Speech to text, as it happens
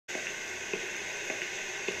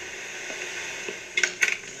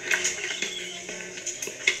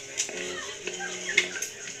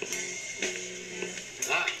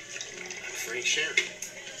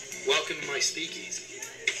speakeasy.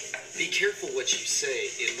 Be careful what you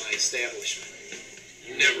say in my establishment.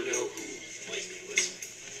 You never know who might be listening.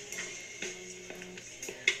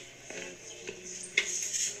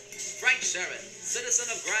 Frank Sharon,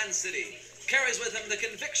 citizen of Grand City, carries with him the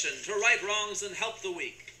conviction to right wrongs and help the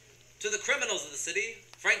weak. To the criminals of the city,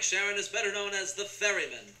 Frank Sharon is better known as the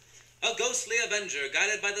Ferryman, a ghostly avenger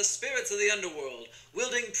guided by the spirits of the underworld,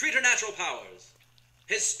 wielding preternatural powers.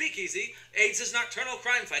 His speakeasy aids his nocturnal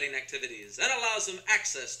crime-fighting activities and allows him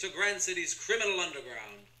access to Grand City's criminal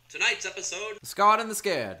underground. Tonight's episode... The Scarred and the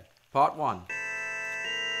Scared, Part 1.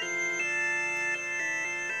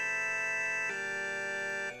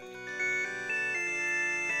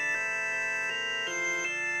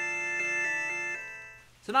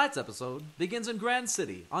 Tonight's episode begins in Grand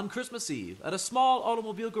City on Christmas Eve at a small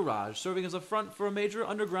automobile garage serving as a front for a major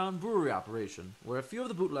underground brewery operation where a few of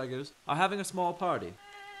the bootleggers are having a small party.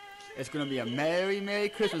 It's gonna be a merry, merry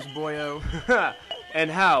Christmas, boyo.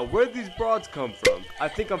 And how? Where'd these broads come from? I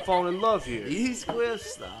think I'm falling in love here. These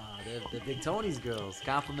quiffs, they're Big Tony's girls.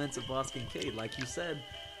 Compliments of Boss Kincaid, like you said.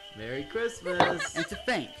 Merry Christmas! And to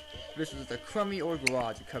think, this was a crummy old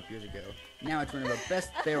garage a couple years ago. Now it's one of the best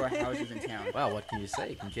barrel houses in town. Well, what can you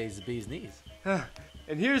say? Kincaid's the bee's knees.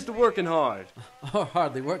 And here's to working hard. Or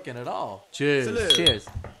hardly working at all. Cheers. Salute. Cheers.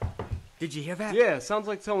 Did you hear that? Yeah, sounds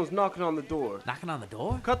like someone's knocking on the door. Knocking on the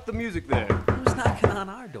door? Cut the music there. Who's knocking on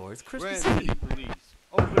our door? It's Christmas Grand Eve. City Police.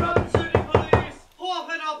 Open up. City Police!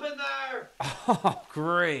 Open up in there! Oh,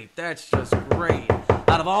 great. That's just great.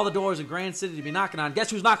 Out of all the doors in Grand City to be knocking on, guess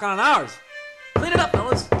who's knocking on ours? Clean it up,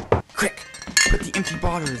 fellas. Quick! Put the empty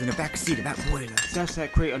bottles in the back seat of that boiler. Stash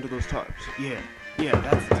that crate under those tarps. Yeah,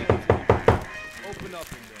 that's the ticket. Open up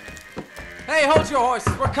in there. Hey, hold your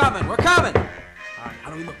horses. We're coming. All right,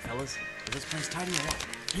 how do we look, fellas? Is this place tidy or what?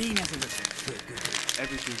 Clean as a whistle. Good.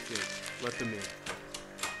 Everything's good. Let them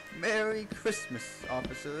in. Merry Christmas,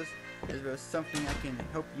 officers. Is there something I can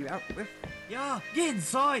help you out with? Yeah, get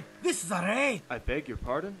inside. This is a raid. I beg your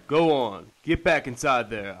pardon? Go on. Get back inside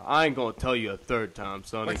there. I ain't gonna tell you a third time,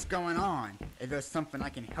 sonny. What's going on? Is there something I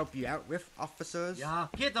can help you out with, officers? Yeah,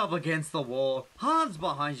 get up against the wall. Hands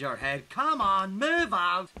behind your head. Come on, move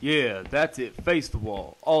out. Yeah, that's it. Face the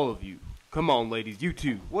wall. All of you. Come on, ladies, you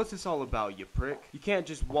too. What's this all about, you prick? You can't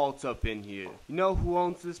just waltz up in here. You know who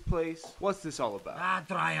owns this place? What's this all about?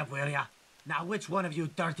 Dry up, will ya? Now, which one of you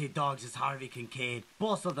dirty dogs is Harvey Kincaid,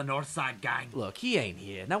 boss of the North Side Gang? Look, he ain't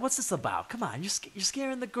here. Now, what's this about? Come on, you're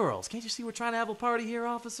scaring the girls. Can't you see we're trying to have a party here,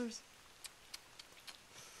 officers?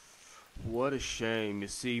 What a shame. You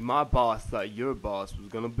see, my boss thought your boss was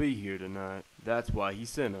gonna be here tonight. That's why he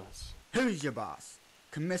sent us. Who's your boss?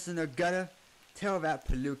 Commissioner Gutter? Tell that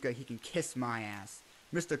palooka he can kiss my ass.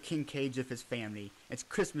 Mr. Kincaid's with his family. It's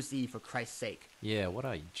Christmas Eve, for Christ's sake. Yeah, what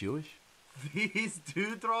are you, Jewish? These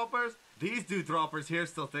dewdroppers? These dewdroppers here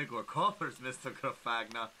still think we're coppers, Mr.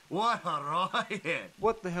 Grafagna. What a riot!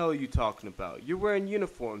 What the hell are you talking about? You're wearing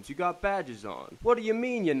uniforms. You got badges on. What do you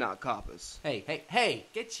mean you're not coppers? Hey,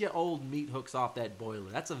 get your old meat hooks off that boiler.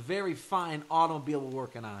 That's a very fine automobile we're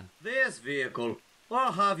working on. This vehicle.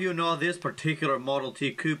 I'll have you know this particular Model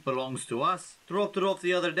T coupe belongs to us. Dropped it off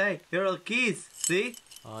the other day. Here are the keys, see?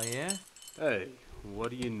 Oh, yeah? Hey,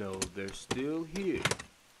 what do you know? They're still here.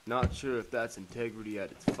 Not sure if that's integrity at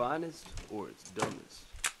its finest or its dumbest.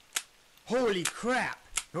 Holy crap!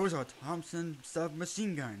 Those are Thompson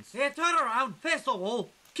submachine guns. Hey, turn around, face the wall.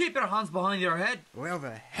 Keep your hands behind your head. Where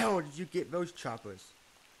the hell did you get those choppers?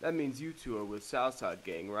 That means you two are with Southside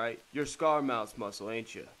Gang, right? You're Scarmouth's muscle,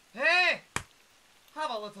 ain't you? Hey! Have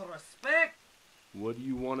a little respect. What do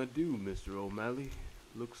you want to do, Mr. O'Malley?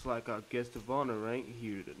 Looks like our guest of honor ain't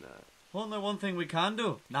here tonight. Only one thing we can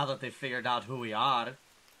do, now that they've figured out who we are.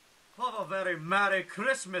 Have a very Merry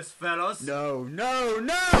Christmas, fellas. No!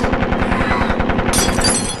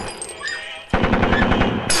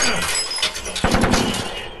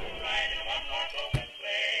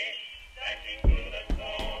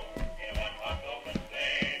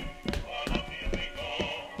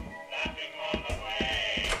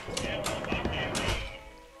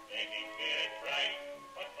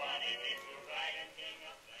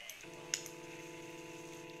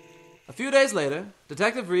 A few days later,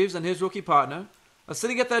 Detective Reeves and his rookie partner are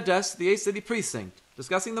sitting at their desks at the 8th City Precinct,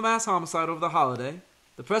 discussing the mass homicide over the holiday,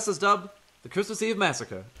 the press has dubbed the Christmas Eve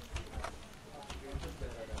Massacre.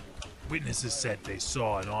 Witnesses said they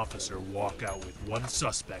saw an officer walk out with one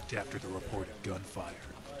suspect after the reported gunfire.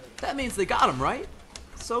 That means they got him, right?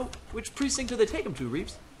 So, which precinct did they take him to,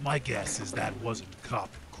 Reeves? My guess is that wasn't cop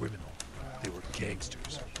and criminal. They were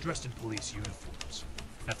gangsters, dressed in police uniforms.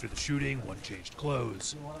 After the shooting, one changed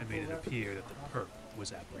clothes and made it appear that the perp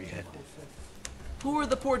was apprehended. Who were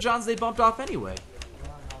the poor Johns they bumped off anyway?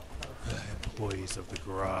 Employees of the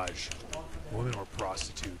garage. Women or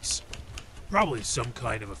prostitutes. Probably some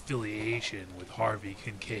kind of affiliation with Harvey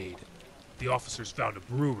Kincaid. The officers found a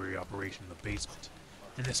brewery operation in the basement,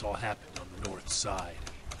 and this all happened on the north side.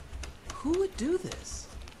 Who would do this?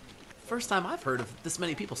 First time I've heard of this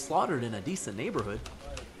many people slaughtered in a decent neighborhood.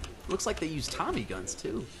 Looks like they used Tommy guns,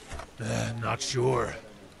 too. Not sure.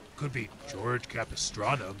 Could be George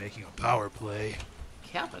Capistrano making a power play.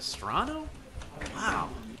 Capistrano? Wow.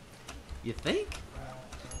 You think?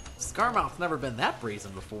 Scarmouth's never been that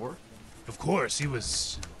brazen before. Of course, he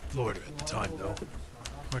was in Florida at the time, though.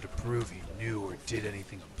 Hard to prove he knew or did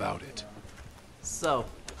anything about it. So,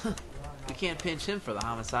 we can't pinch him for the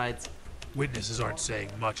homicides. Witnesses aren't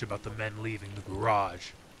saying much about the men leaving the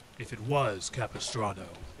garage. If it was Capistrano,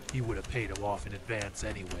 he would have paid him off in advance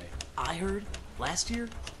anyway. I heard, last year,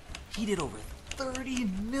 he did over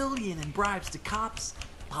 $30 million in bribes to cops,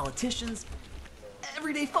 politicians,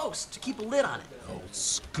 everyday folks to keep a lid on it. Old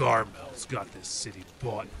Scarmouth's got this city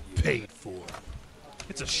bought and paid for.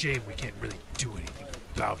 It's a shame we can't really do anything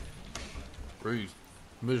about it. Reeves,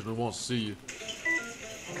 Commissioner wants to see you.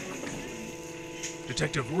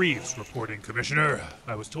 Detective Reeves reporting, Commissioner.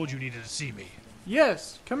 I was told you needed to see me.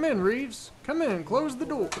 Yes, come in, Reeves. Come in, close the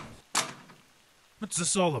door. What's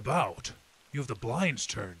this all about? You have the blinds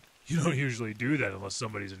turned. You don't usually do that unless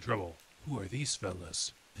somebody's in trouble. Who are these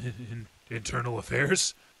fellas? Internal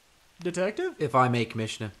affairs? Detective? If I may,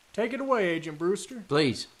 Commissioner. Take it away, Agent Brewster.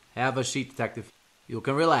 Please, have a seat, Detective. You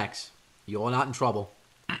can relax. You're not in trouble.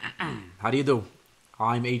 How do you do?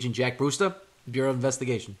 I'm Agent Jack Brewster, Bureau of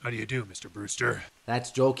Investigation. How do you do, Mr. Brewster?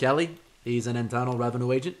 That's Joe Kelly. He's an internal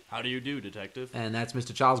revenue agent. How do you do, Detective? And that's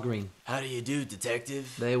Mr. Charles Green. How do you do,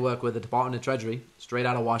 Detective? They work with the Department of Treasury, straight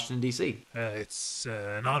out of Washington, D.C. It's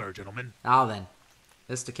an honor, gentlemen. Now then,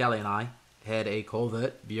 Mr. Kelly and I head a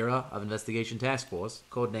covert Bureau of Investigation task force,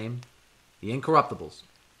 codenamed the Incorruptibles.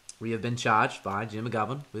 We have been charged by Jim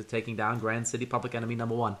McGovern with taking down Grand City Public Enemy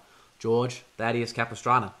 #1, George Thaddeus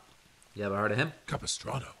Capistrano. You ever heard of him?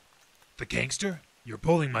 Capistrano? The gangster? You're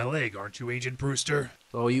pulling my leg, aren't you, Agent Brewster?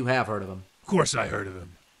 So you have heard of him. Of course I heard of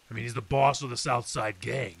him. I mean, he's the boss of the South Side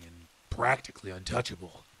Gang and practically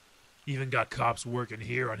untouchable. Even got cops working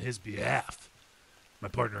here on his behalf. My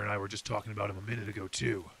partner and I were just talking about him a minute ago,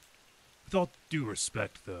 too. With all due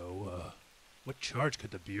respect, though, what charge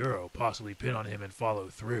could the Bureau possibly pin on him and follow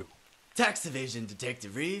through? Tax evasion,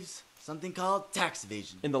 Detective Reeves. Something called tax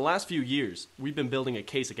evasion. In the last few years, we've been building a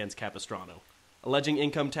case against Capistrano, alleging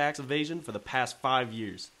income tax evasion for the past 5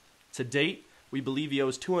 years. To date, we believe he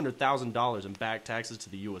owes $200,000 in back taxes to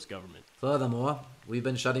the U.S. government. Furthermore, we've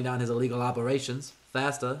been shutting down his illegal operations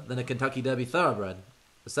faster than a Kentucky Derby thoroughbred.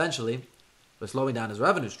 Essentially, we're slowing down his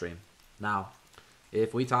revenue stream. Now,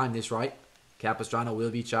 if we time this right, Capistrano will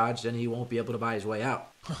be charged and he won't be able to buy his way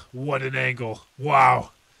out. What an angle.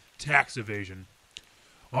 Wow. Tax evasion.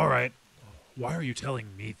 All right. Why are you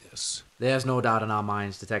telling me this? There's no doubt in our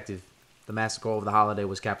minds, Detective. The massacre over the holiday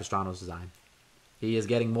was Capistrano's design. He is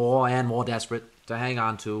getting more and more desperate to hang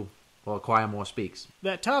on to or acquire more speaks.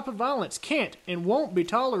 That type of violence can't and won't be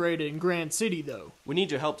tolerated in Grand City, though. We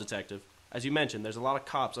need your help, Detective. As you mentioned, there's a lot of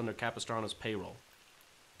cops under Capistrano's payroll.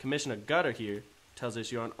 Commissioner Gutter here tells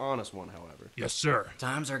us you're an honest one, however. Yes, sir.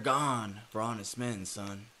 Times are gone for honest men,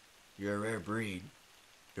 son. You're a rare breed.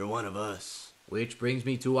 You're one of us. Which brings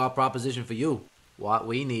me to our proposition for you. What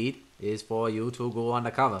we need is for you to go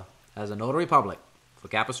undercover as a notary public for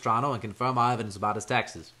Capistrano and confirm our evidence about his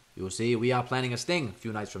taxes. You will see, we are planning a sting a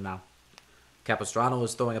few nights from now. Capistrano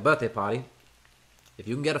is throwing a birthday party. If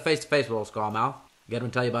you can get a face-to-face with old Scarmouth, get him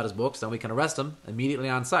to tell you about his books, then we can arrest him immediately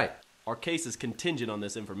on site. Our case is contingent on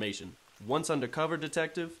this information. Once undercover,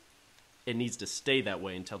 Detective, it needs to stay that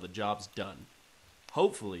way until the job's done.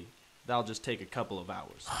 Hopefully, that'll just take a couple of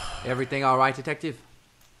hours. Everything all right, Detective?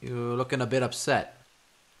 You're looking a bit upset.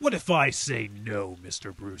 What if I say no,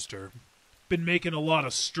 Mr. Brewster? Been making a lot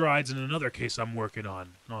of strides in another case I'm working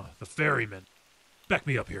on. The Ferryman. Back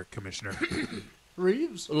me up here, Commissioner.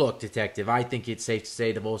 Reeves? Look, Detective, I think it's safe to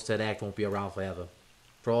say the Volstead Act won't be around forever.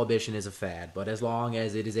 Prohibition is a fad, but as long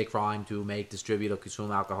as it is a crime to make, distribute, or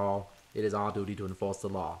consume alcohol, it is our duty to enforce the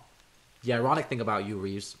law. The ironic thing about you,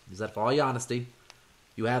 Reeves, is that for all your honesty,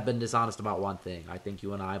 you have been dishonest about one thing. I think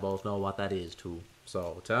you and I both know what that is, too.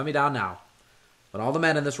 So, turn me down now. When all the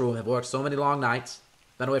men in this room have worked so many long nights,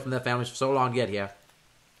 been away from their families for so long to get here,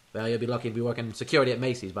 well, you'll be lucky to be working security at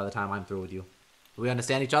Macy's by the time I'm through with you. Do we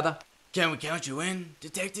understand each other? Can we count you in,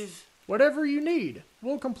 Detective? Whatever you need.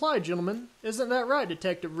 We'll comply, gentlemen. Isn't that right,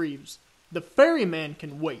 Detective Reeves? The Ferryman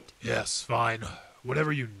can wait. Yes, fine.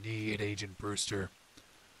 Whatever you need, Agent Brewster.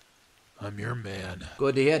 I'm your man.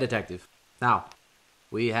 Good to hear, Detective. Now,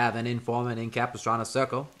 we have an informant in Capistrano's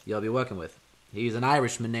circle you'll be working with. He's an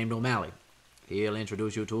Irishman named O'Malley. He'll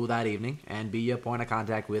introduce you to that evening and be your point of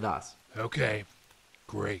contact with us. Okay.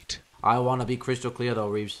 Great. I want to be crystal clear, though,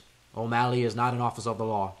 Reeves. O'Malley is not an officer of the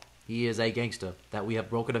law. He is a gangster that we have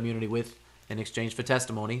broken immunity with in exchange for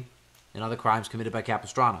testimony and other crimes committed by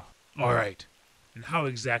Capistrano. All right. And how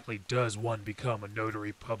exactly does one become a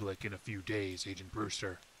notary public in a few days, Agent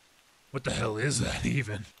Brewster? What the hell is that,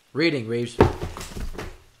 even? Reading, Reeves.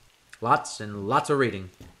 Lots and lots of reading.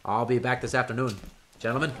 I'll be back this afternoon.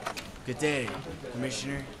 Gentlemen? Good day,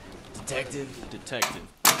 Commissioner, Detective. Detective.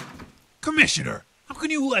 Commissioner, how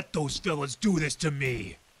can you let those fellas do this to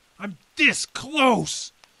me? I'm this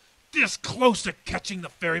close! This close to catching the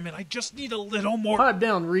ferryman. I just need a little more... Pipe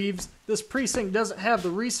down, Reeves. This precinct doesn't have the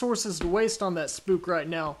resources to waste on that spook right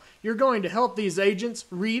now. You're going to help these agents,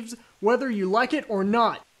 Reeves, whether you like it or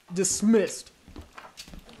not. Dismissed.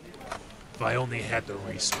 If I only had the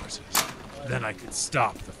resources, then I could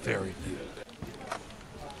stop the ferryman.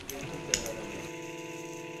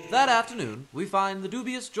 That afternoon, we find the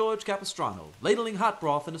dubious George Capistrano ladling hot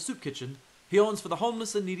broth in a soup kitchen he owns for the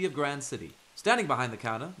homeless and needy of Grand City. Standing behind the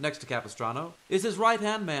counter, next to Capistrano, is his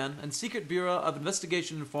right-hand man and Secret Bureau of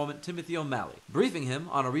Investigation informant Timothy O'Malley, briefing him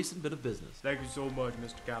on a recent bit of business. Thank you so much,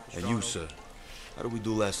 Mr. Capistrano. And you, sir. How did we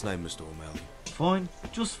do last night, Mr. O'Malley? Fine,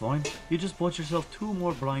 just fine. You just bought yourself 2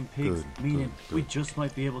 more blind pigs, Good, meaning good. we just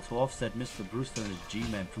might be able to offset Mr. Brewster and his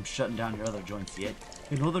G-men from shutting down your other joints yet.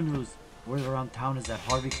 In other news, word around town is that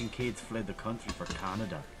Harvey Kincaid's fled the country for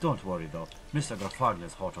Canada. Don't worry though, Mr.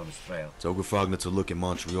 Grafagna's hot on his trail. Tell Grafagna to look in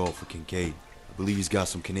Montreal for Kincaid. I believe he's got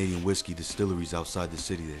some Canadian whiskey distilleries outside the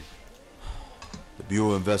city there. The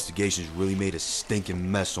Bureau of Investigations really made a stinking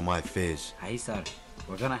mess on my affairs. Hey sir,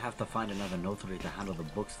 we're gonna have to find another notary to handle the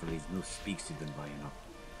books for these new speaks you've been buying up.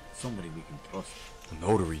 Somebody we can trust. A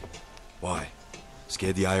notary? Why?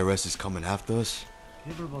 Scared the IRS is coming after us?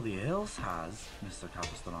 Everybody else has, Mr.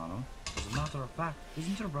 Capistrano. As a matter of fact,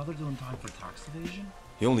 isn't your brother doing time for tax evasion?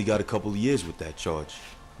 He only got a couple of years with that charge.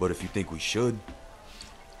 But if you think we should...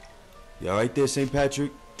 You alright there, St.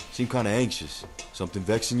 Patrick? Seem kinda anxious. Something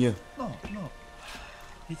vexing you? No.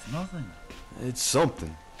 It's nothing. It's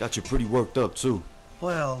something. Got you pretty worked up, too.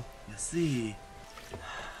 Well, you see,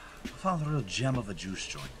 I found a real gem of a juice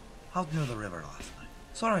joint out near the river last night.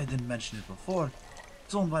 Sorry I didn't mention it before.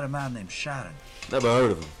 It's owned by a man named Sharon. Never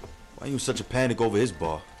heard of him. Why you in such a panic over his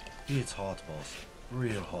bar? It's hot, boss.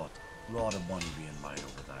 Real hot. Lot of money being made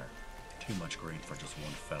over there. Too much grain for just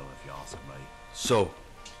one fellow, if you ask me. So,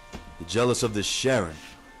 you're jealous of this Sharon.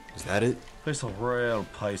 Is that it? It's a real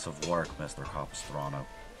piece of work, Mr. Capistrano.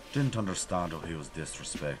 Didn't understand who he was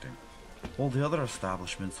disrespecting. All the other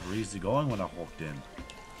establishments were easy going when I walked in.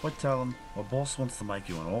 I tell him, my boss wants to make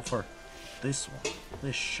you an offer. This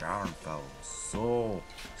Sharon fellow was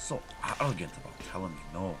so arrogant about telling me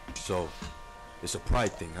no. So, it's a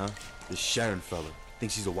pride thing, huh? This Sharon fella.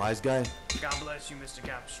 Thinks he's a wise guy? God bless you, Mr.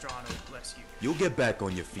 Capistrano. Bless you. You'll get back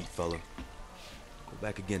on your feet, fella. Go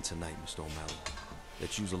back again tonight, Mr. O'Malley.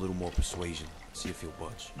 Let's use a little more persuasion. See if he'll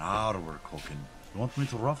budge. Now we're cooking. You want me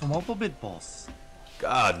to rough him up a bit, boss?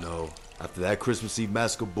 God, no. After that Christmas Eve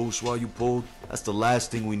massacre bourgeois you pulled, that's the last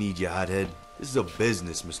thing we need, you hothead. This is a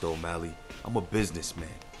business, Mr. O'Malley. I'm a businessman.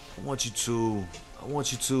 I want you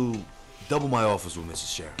to double my offers with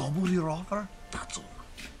Mrs. Sharon. Double your offer? That's over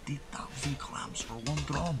 50,000 clams for 1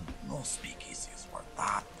 drum. No speakeasy is worth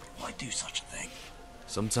that. Why do such a thing?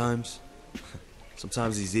 Sometimes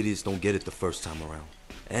these idiots don't get it the first time around.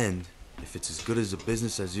 And if it's as good as a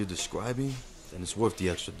business as you're describing, then it's worth the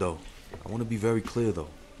extra dough. I want to be very clear, though.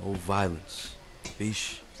 No violence.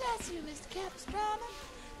 Bish. Bless you, Mr. Capistrano.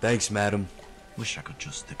 Thanks, madam. Wish I could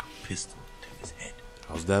just stick a pistol to his head.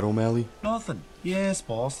 How's that, O'Malley? Nothing. Yes,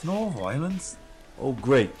 boss. No violence. Oh,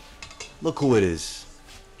 great. Look who it is.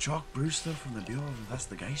 Jack Brewster from the Bureau of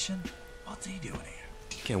Investigation? What's he doing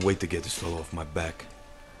here? Can't wait to get this fellow off my back.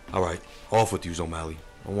 Alright, off with you, O'Malley.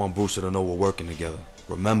 I want Brewster to know we're working together.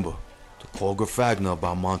 Remember, to call Grafagna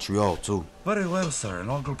about Montreal, too. Very well, sir,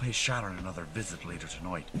 and I'll go pay Sharon another visit later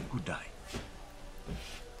tonight. Good day.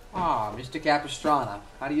 Ah, Mr. Capistrano,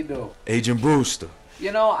 how do you do? Agent Brewster.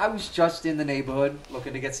 You know, I was just in the neighborhood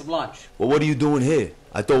looking to get some lunch. Well, what are you doing here?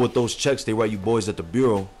 I thought with those checks they write you boys at the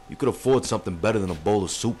Bureau, you could afford something better than a bowl of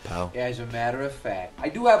soup, pal. As a matter of fact, I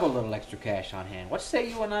do have a little extra cash on hand. What say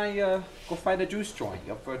you and I go find a juice joint?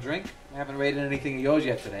 You up for a drink? I haven't raided anything of yours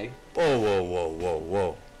yet today.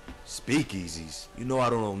 Whoa. Speakeasies? You know I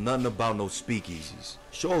don't know nothing about no speakeasies.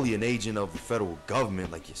 Surely an agent of the federal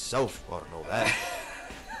government like yourself ought to know that.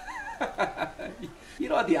 You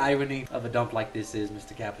know what the irony of a dump like this is,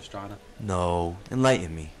 Mr. Capistrano? No,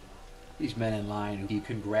 enlighten me. These men in line who keep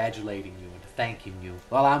congratulating you and thanking you.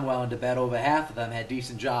 Well, I'm willing to bet over half of them had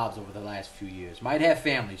decent jobs over the last few years. Might have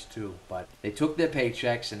families, too, but they took their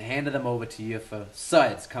paychecks and handed them over to you for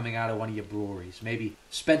suds coming out of one of your breweries. Maybe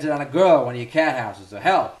spent it on a girl at one of your cat houses, or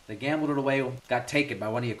hell, they gambled it away or got taken by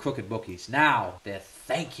one of your crooked bookies. Now, they're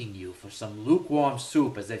thanking you for some lukewarm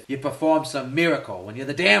soup as if you performed some miracle when you're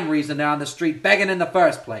the damn reason they're on the street begging in the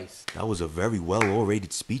first place. That was a very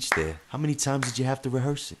well-orated speech there. How many times did you have to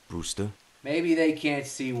rehearse it, Brewster? Maybe they can't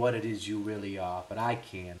see what it is you really are, but I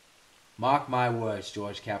can. Mark my words,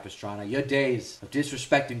 George Capistrano. Your days of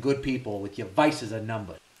disrespecting good people with your vices are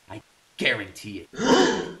numbered. I guarantee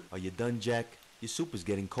it. Are you done, Jack? Your soup is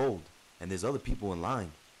getting cold, and there's other people in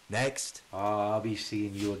line. Next. Oh, I'll be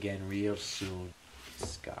seeing you again real soon,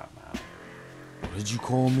 Scarmouth. What did you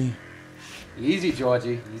call me? Easy,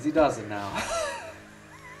 Georgie. Easy does it now.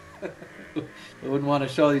 I wouldn't want to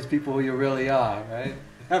show these people who you really are, right?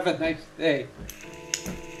 Have a nice day.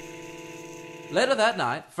 Later that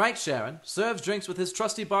night, Frank Sharon serves drinks with his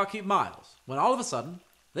trusty barkeep Miles, when all of a sudden,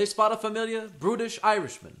 they spot a familiar, brutish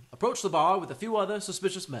Irishman approach the bar with a few other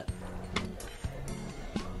suspicious men.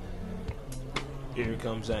 Here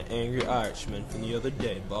comes that angry Irishman from the other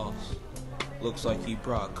day, boss. Looks like he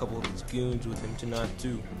brought a couple of his goons with him tonight,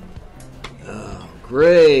 too. Oh,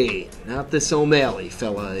 great. Not this O'Malley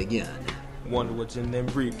fella again. Wonder what's in them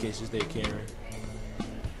briefcases they carry.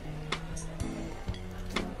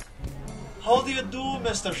 How do you do,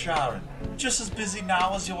 Mr. Sharon? Just as busy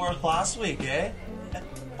now as you were last week, eh?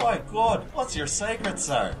 My God, what's your secret,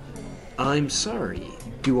 sir? I'm sorry.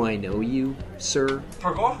 Do I know you, sir?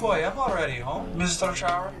 Forgot who I am already, huh, Mr.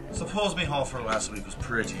 Sharon? Suppose me haul for last week was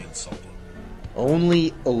pretty insulting.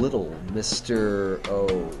 Only a little, Mr.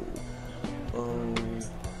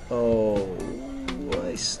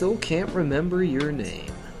 I still can't remember your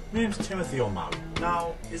name. Name's Timothy O'Malley.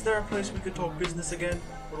 Now, is there a place we could talk business again?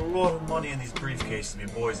 With a lot of money in these briefcases me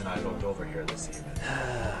boys and I looked over here this evening.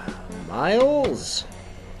 Miles?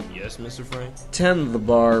 Yes, Mr. Frank? Tend the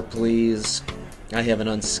bar, please. I have an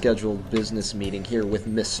unscheduled business meeting here with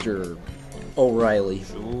Mr. O'Reilly.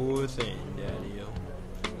 Sure thing, Daddy-o.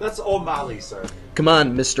 That's O'Malley, sir. Come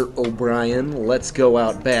on, Mr. O'Brien. Let's go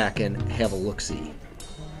out back and have a look-see.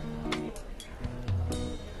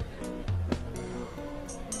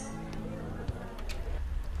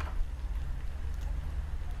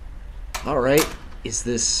 Alright, is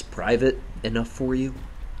this private enough for you?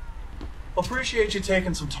 Appreciate you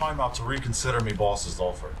taking some time out to reconsider me boss's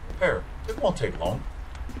offer. Here, it won't take long.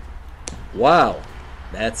 Wow,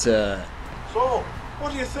 that's So,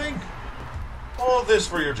 what do you think? All this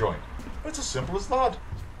for your joint. It's as simple as that.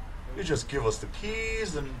 You just give us the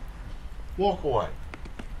keys and walk away.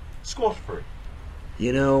 Scot-free.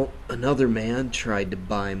 You know, another man tried to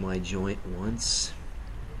buy my joint once.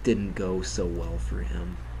 Didn't go so well for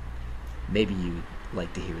him. Maybe you'd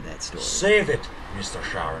like to hear that story. Save it, Mr.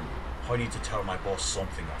 Sharon. I need to tell my boss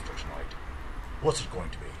something after tonight. What's it going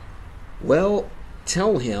to be? Well,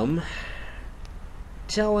 tell him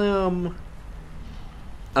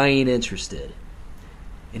I ain't interested.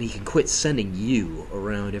 And he can quit sending you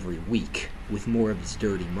around every week with more of his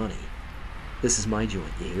dirty money. This is my joint,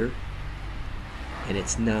 you hear? And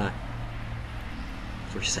it's not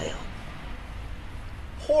for sale.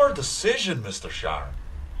 Poor decision, Mr. Sharon.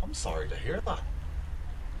 I'm sorry to hear that.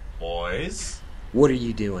 Boys? What are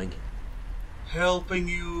you doing? Helping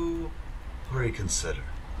you reconsider.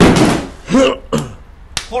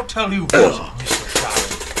 Or tell you what, Mr.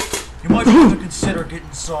 Sharon. You might want to consider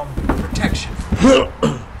getting some protection from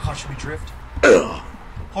me. Catch me drift?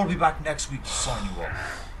 I'll be back next week to sign you up.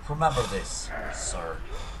 Remember this, sir.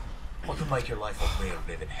 I can make your life a real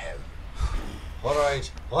living hell.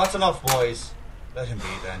 Alright, well that's enough, boys. Let him be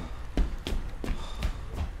then.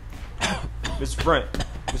 Mr.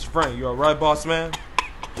 Frank, you alright, boss man?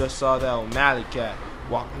 Just saw that O'Malley cat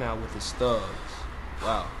walking out with his thugs.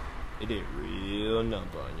 Wow, it did real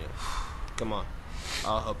number on you. Come on,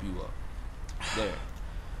 I'll help you up. There,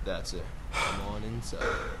 that's it. Come on inside.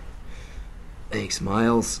 Thanks,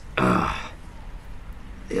 Miles.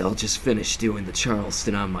 They'll just finish doing the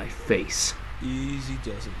Charleston on my face. Easy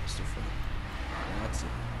does it, Mr. Frank. That's it.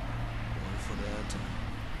 One foot at a time.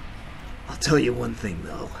 I'll tell you one thing,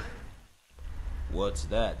 though. What's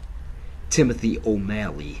that? Timothy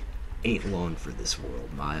O'Malley ain't long for this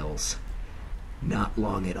world, Miles. Not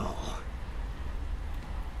long at all.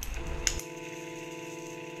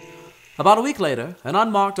 About a week later, an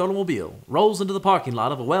unmarked automobile rolls into the parking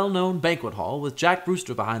lot of a well-known banquet hall with Jack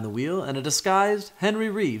Brewster behind the wheel and a disguised Henry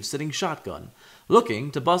Reeves sitting shotgun,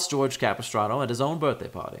 looking to bust George Capistrano at his own birthday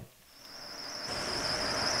party.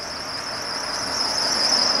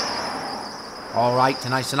 All right,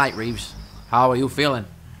 tonight's tonight, Reeves. How are you feeling?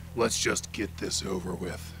 Let's just get this over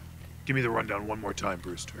with. Give me the rundown one more time,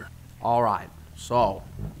 Brewster. All right, so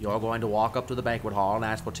you're going to walk up to the banquet hall and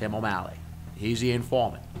ask for Tim O'Malley. He's the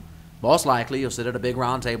informant. Most likely, you'll sit at a big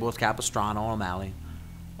round table with Capistrano and O'Malley.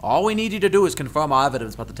 All we need you to do is confirm our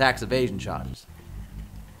evidence about the tax evasion charges.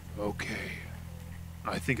 Okay.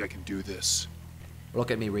 I think I can do this.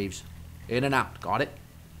 Look at me, Reeves. In and out, got it?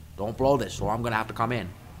 Don't blow this, or I'm gonna have to come in.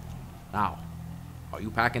 Now, are you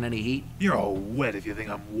packing any heat? You're all wet if you think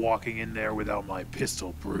I'm walking in there without my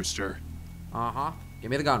pistol, Brewster. Uh-huh. Give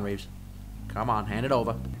me the gun, Reeves. Come on, hand it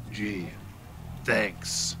over. Gee,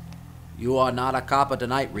 thanks. You are not a copper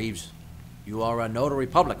tonight, Reeves. You are a notary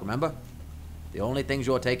public, remember? The only things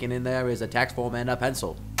you're taking in there is a tax form and a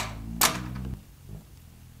pencil.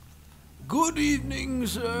 Good evening,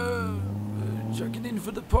 sir. Checking in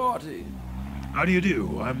for the party. How do you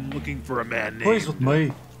do? I'm looking for a man named... Please with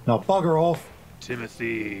me. Now bugger off.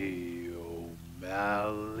 Timothy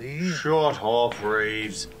O'Malley? Shut up,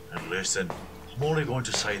 Reeves. And listen, I'm only going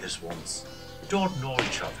to say this once. We don't know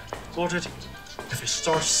each other. Got it? If it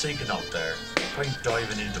starts sinking out there, try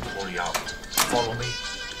diving in to pull you out. Follow me?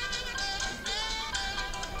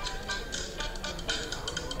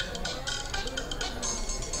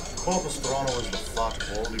 Capistrano is the fat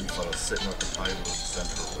balding fella sitting at the table in the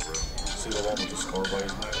centre of the room. See the one with the scar by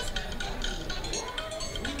his mouth?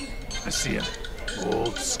 I see him.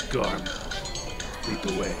 Old Scarmouth. Lead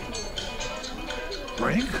the way.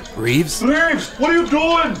 Frank? Reeves? Reeves, what are you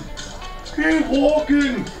doing? Keep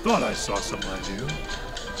walking! Thought I saw someone I knew.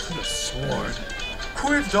 Could have sworn.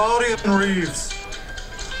 Quit dodging, Reeves!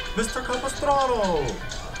 Mr. Capistrano!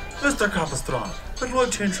 Mr. Capistrano, I'd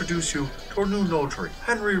like to introduce you to our new notary,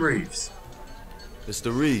 Henry Reeves.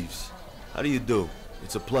 Mr. Reeves, how do you do?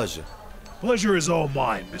 It's a pleasure. Pleasure is all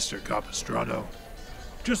mine, Mr. Capistrano.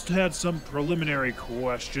 Just had some preliminary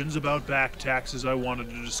questions about back taxes I wanted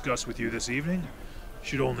to discuss with you this evening.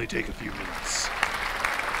 Should only take a few minutes.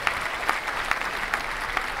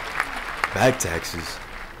 Back taxes?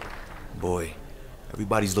 Boy,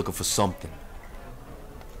 everybody's looking for something.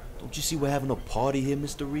 Don't you see we're having a party here,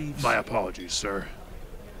 Mr. Reeves? My apologies, sir.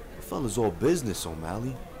 The fella's all business,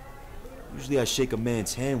 O'Malley. Usually I shake a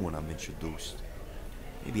man's hand when I'm introduced.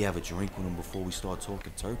 Maybe have a drink with him before we start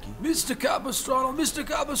talking turkey. Mr. Capistrano,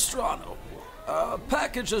 a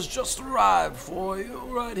package has just arrived for you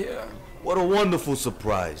right here. What a wonderful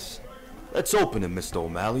surprise. Let's open it, Mr.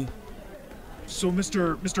 O'Malley. So,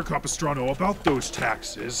 Mr. Capistrano, about those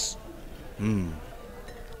taxes...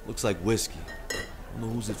 Looks like whiskey. I don't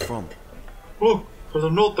know who's it from. Look, there's a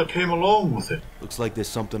note that came along with it. Looks like there's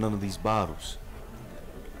something under these bottles.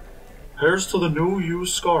 Here's to the new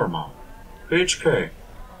used Scarmouth. HK.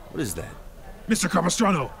 What is that? Mr.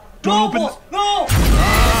 Capistrano, don't open the... No!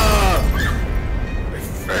 My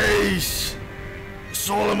face! It's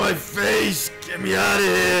all in my face! Get me out of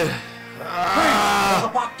here! Hey, the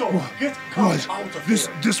back door! Get What? out of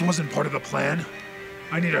This wasn't part of the plan.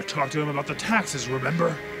 I need to talk to him about the taxes,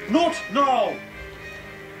 remember? Not now!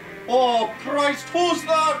 Oh, Christ, who's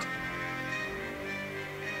that?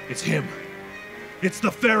 It's him. It's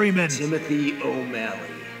the Ferryman. Timothy O'Malley.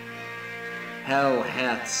 Hell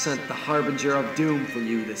hath sent the harbinger of doom for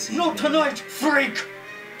you this evening. Not tonight, freak!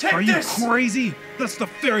 Take Are this! you crazy? That's the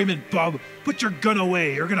Ferryman, bub. Put your gun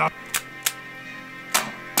away. You're gonna...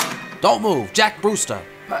 Don't move, Jack Brewster.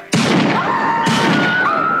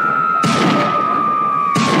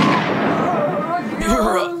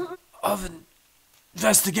 Bureau of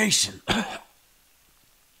Investigation.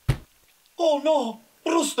 Oh no!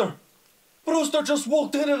 Brewster! Brewster just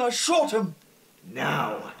walked in and I shot him!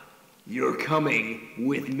 Now, you're coming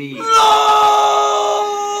with me.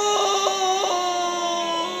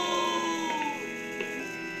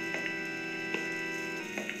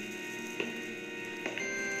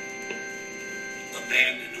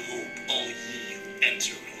 Abandon hope, all ye who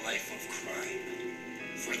enter a life of crime,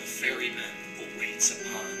 for the ferryman awaits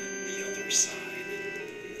upon the other side.